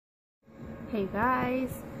Hey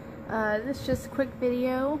guys, this is just a quick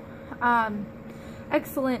video.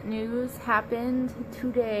 Excellent news happened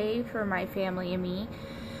today for my family and me.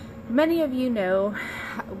 Many of you know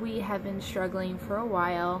we have been struggling for a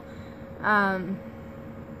while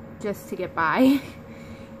just to get by,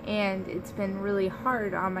 and it's been really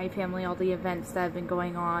hard on my family, all the events that have been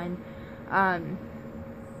going on,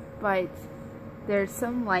 but there's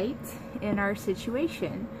some light in our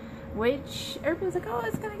situation, which everybody's like, oh,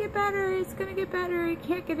 it's gonna get better, it's gonna get better, it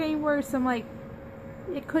can't get any worse. I'm like,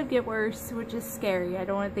 it could get worse, which is scary. I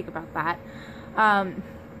don't want to think about that.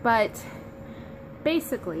 But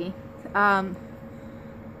basically, an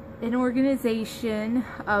organization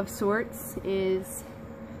of sorts is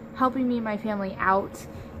helping me and my family out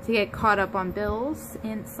to get caught up on bills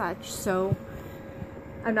and such. So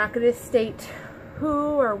I'm not going to state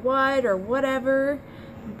who or what or whatever,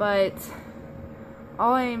 but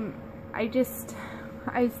I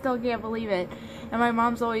still can't believe it. And my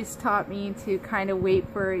mom's always taught me to kind of wait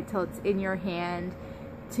for it till it's in your hand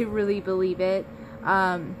to really believe it.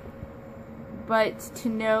 But to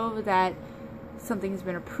know that something's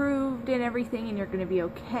been approved and everything, and you're going to be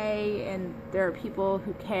okay, and there are people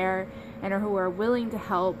who care and who are willing to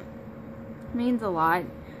help, means a lot.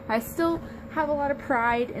 I still have a lot of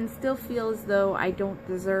pride and still feel as though I don't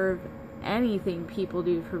deserve anything people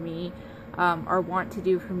do for me, or want to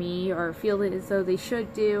do for me, or feel as though they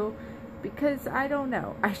should do, because I don't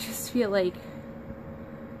know. I just feel like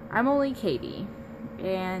I'm only Katie,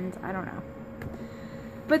 and I don't know.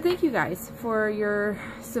 But thank you guys for your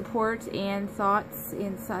support and thoughts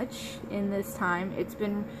and such in this time. It's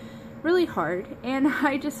been really hard, and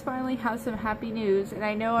I just finally have some happy news, and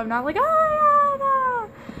I know I'm not like, oh, no,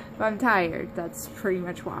 but I'm tired. That's pretty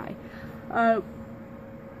much why.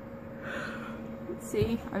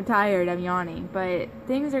 See, I'm tired, I'm yawning, but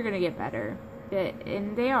things are gonna get better,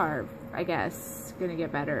 and they are, I guess, gonna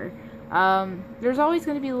get better. There's always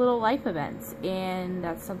gonna be little life events, and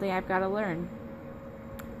that's something I've got to learn,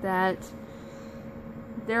 that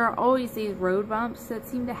there are always these road bumps that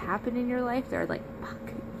seem to happen in your life. They're like,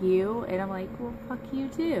 fuck you, and I'm like, well, fuck you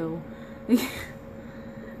too.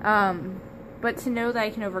 But to know that I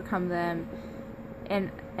can overcome them,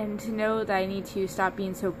 and to know that I need to stop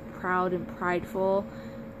being so proud and prideful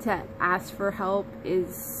to ask for help,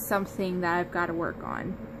 is something that I've got to work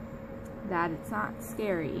on. That it's not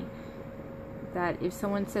scary. That if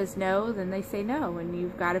someone says no, then they say no, and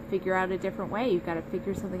you've got to figure out a different way. You've got to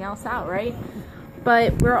figure something else out, right?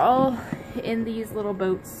 But we're all in these little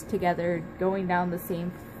boats together, going down the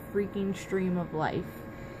same freaking stream of life.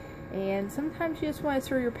 And sometimes you just want to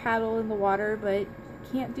throw your paddle in the water, but you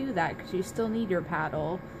can't do that because you still need your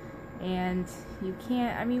paddle. And you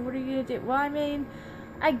can't, I mean, what are you going to do? Well, I mean,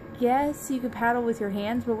 I guess you could paddle with your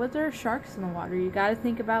hands, but what if there are sharks in the water? You got to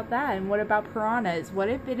think about that. And what about piranhas? What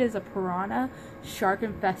if it is a piranha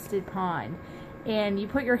shark-infested pond, and you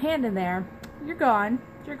put your hand in there? You're gone.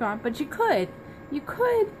 You're gone. But you could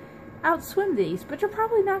outswim these, but you're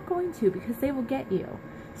probably not going to, because they will get you.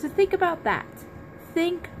 So think about that.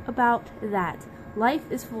 Think about that.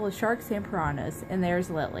 Life is full of sharks and piranhas, and there's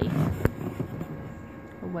Lily.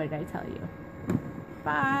 What did I tell you?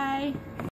 Bye.